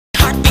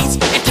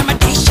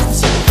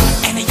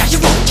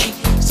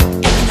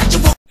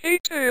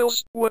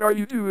What are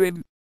you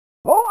doing?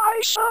 Oh,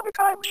 Sonic,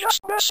 I'm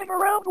just messing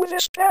around with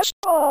this test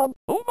bomb.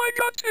 Oh my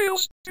god,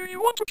 Tails! Do you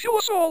want to kill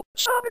us all?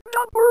 Sonic,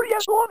 don't worry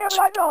as long as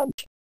I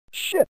don't.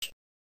 Shit.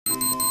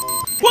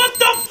 What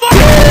the fuck?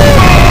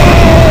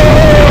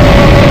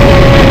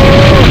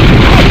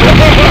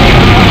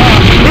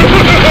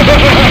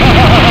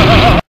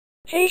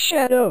 Hey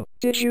Shadow,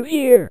 did you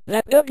hear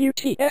that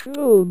WTF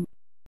boom?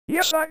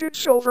 Yes, I did,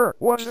 Silver.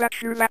 Was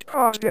that you that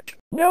caused it?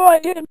 No, I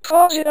didn't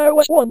cause it. I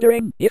was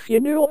wondering if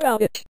you knew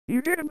about it.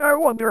 You didn't, I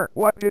wonder.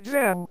 What did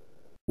then?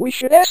 We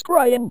should ask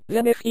Ryan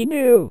then if he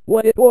knew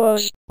what it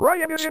was.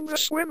 Ryan is in the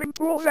swimming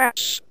pool,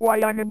 that's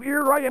why I'm in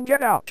here. Ryan,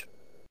 get out.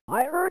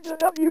 I heard the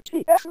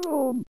WTF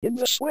boom in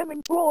the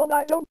swimming pool and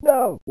I don't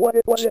know what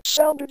it was. It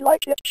sounded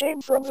like it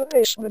came from the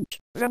basement.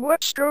 Then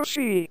let's go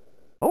see.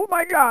 Oh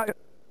my god!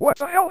 What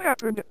the hell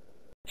happened?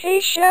 Hey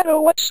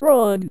Shadow, what's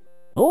wrong?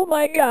 Oh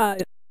my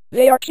god,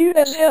 they are cute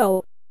as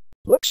hell.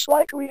 Looks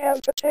like we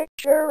have to take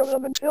care of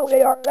them until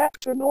they are back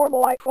to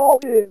normal. I call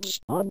dibs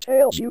on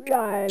Tails. You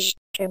guys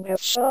can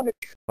have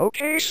Sonic.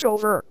 Okay,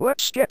 Silver,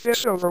 let's get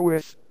this over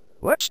with.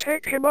 Let's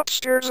take him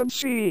upstairs and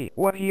see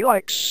what he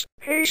likes.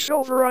 Hey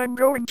Silver, I'm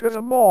going to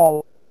the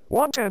mall.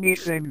 Want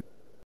anything?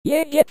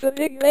 Yeah, get the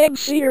Big Bang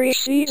Theory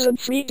Season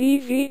 3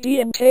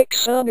 DVD and take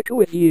Sonic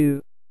with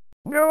you.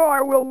 No, I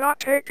will not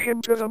take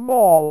him to the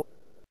mall.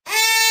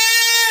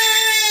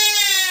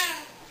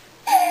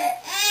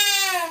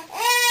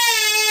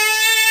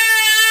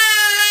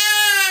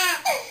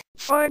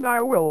 Fine,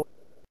 I will.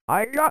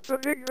 I got the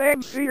Big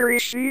Bang Theory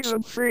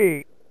Season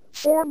 3.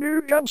 4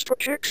 new guns to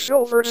kick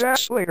Silver's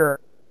ass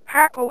later.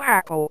 Hackle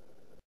hackle.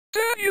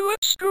 Daddy,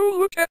 let's go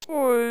look at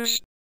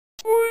toys.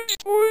 Toys,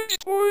 toys,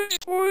 toys,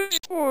 toys,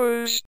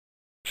 toys.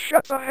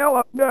 Shut the hell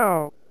up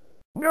now.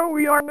 No,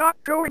 we are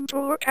not going to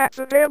look at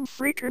the damn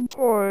freaking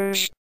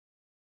toys.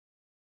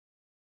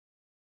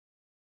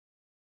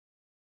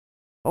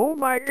 Oh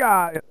my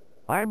god,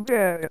 I'm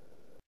dead.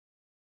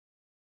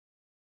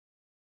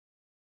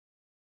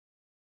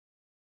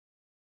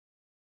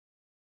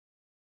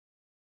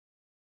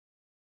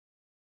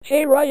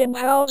 Hey Ryan,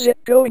 how's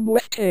it going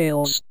with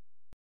Tails?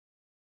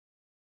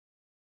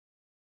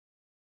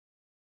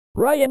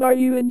 Ryan, are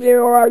you in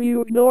there or are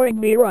you ignoring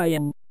me,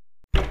 Ryan?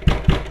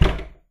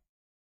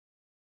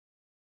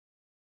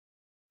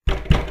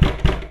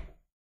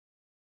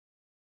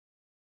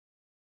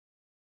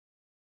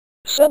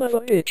 Son of a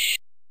bitch.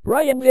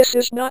 Ryan, this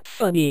is not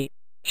funny.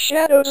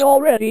 Shadow's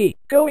already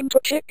going to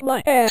kick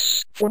my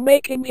ass for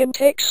making him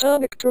take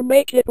Sonic to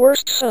make it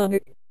worse.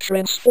 Sonic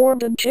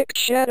transformed and kicked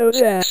Shadow's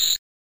ass.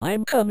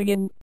 I'm coming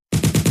in.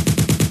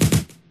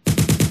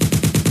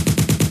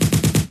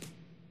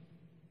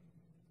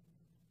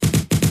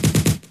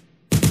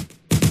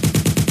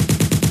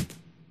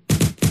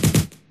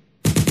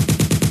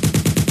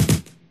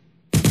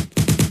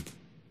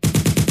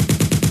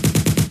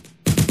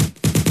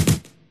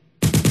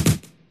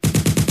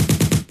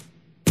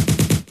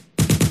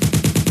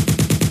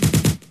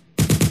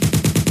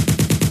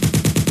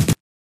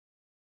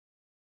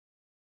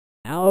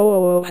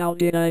 Oh, how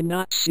did I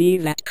not see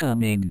that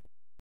coming?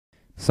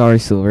 Sorry,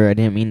 Silver, I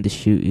didn't mean to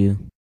shoot you.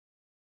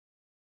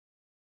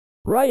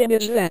 Ryan,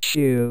 is that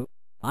you?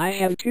 I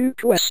have 2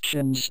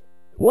 questions.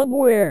 1,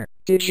 where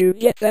did you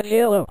get that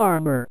halo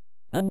armor?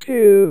 And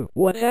 2,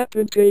 what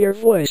happened to your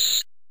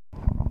voice?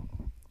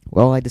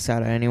 Well, I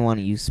decided I didn't want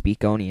to use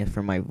Speakonia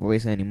for my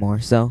voice anymore,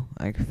 so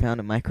I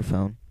found a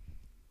microphone,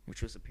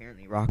 which was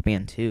apparently Rock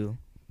Band 2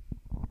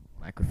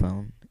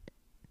 microphone.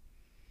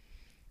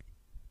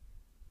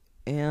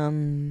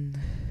 And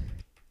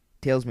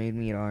Tails made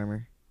me an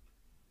armor.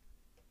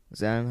 Is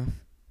that enough?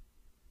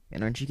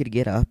 And aren't you gonna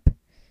get up?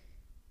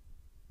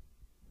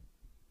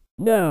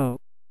 No,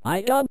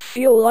 I don't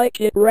feel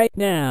like it right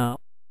now.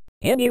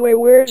 Anyway,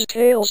 where's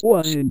Tails?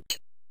 Wasn't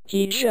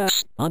he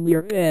just on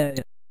your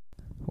bed?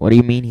 What do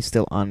you mean he's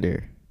still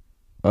under?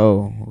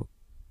 Oh,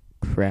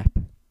 crap.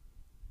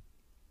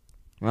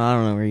 Well, I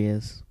don't know where he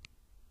is.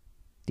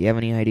 Do you have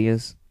any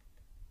ideas?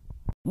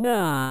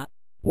 Nah,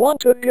 want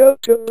to go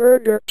to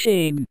Burger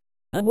King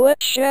and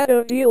let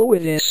Shadow deal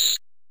with this.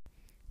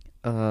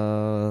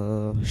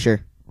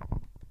 Sure.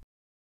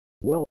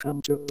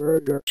 Welcome to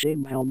Burger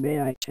King. How may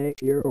I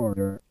take your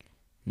order?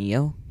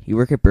 Neo, you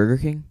work at Burger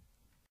King?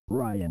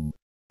 Ryan,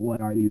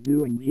 what are you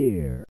doing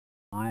here?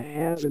 I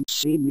haven't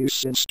seen you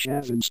since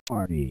Kevin's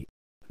party.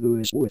 Who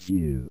is with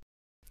you?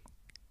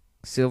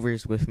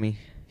 Silver's with me.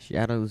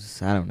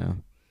 Shadow's, I don't know.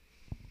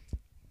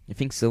 I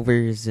think Silver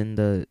is in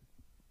the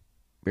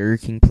Burger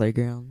King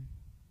playground.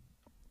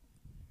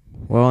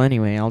 Well,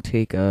 anyway, I'll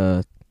take,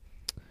 2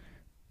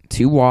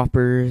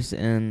 Whoppers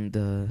and,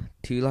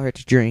 2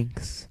 large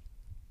drinks.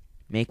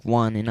 Make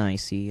 1 an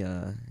icy,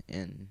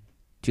 and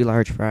 2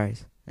 large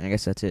fries. And I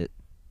guess that's it.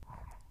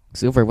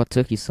 Silver, what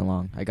took you so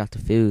long? I got the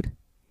food.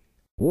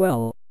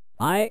 Well,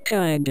 I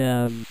kind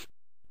of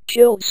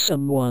killed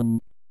someone.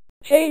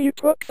 Hey, you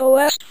took the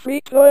last free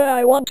toy.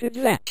 I wanted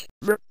that.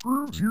 That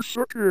proves you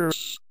suck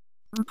ass.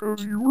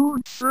 Because you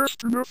weren't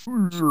fast enough,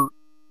 loser.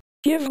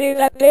 Give me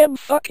that damn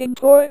fucking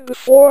toy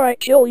before I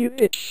kill you,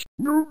 bitch.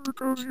 No,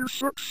 because you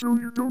suck so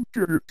you don't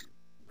get it.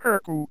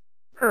 Hackle,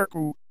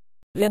 hackle.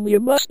 Then you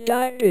must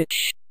die,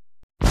 bitch.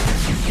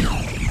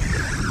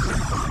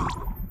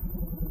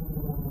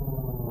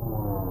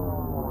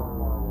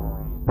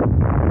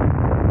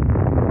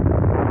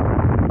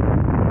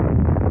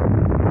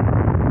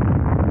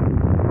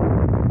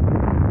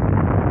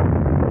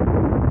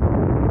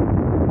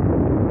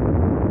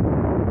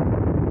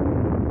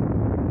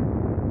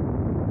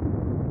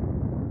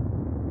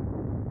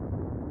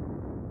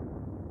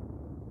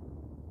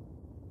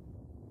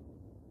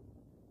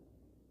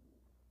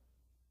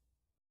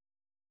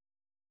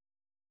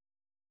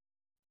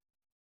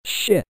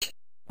 Shit.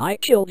 I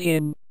killed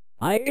him.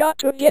 I got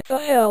to get the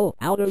hell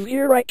out of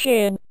here. I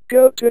can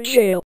go to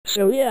jail.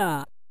 So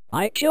yeah.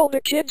 I killed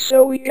the kid,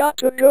 so we got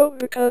to go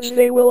because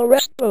they will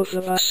arrest both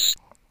of us.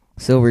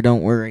 Silver,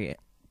 don't worry.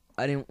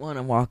 I didn't want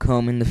to walk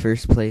home in the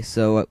first place,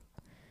 so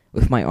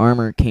with my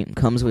armor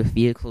comes with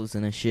vehicles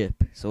and a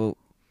ship. So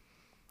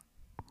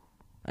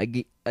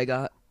I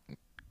got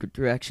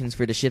directions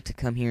for the ship to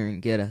come here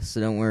and get us, so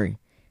don't worry.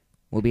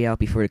 We'll be out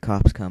before the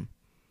cops come.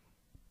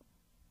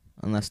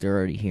 Unless they're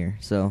already here.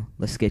 So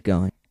let's get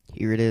going.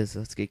 Here it is.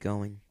 Let's get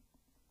going.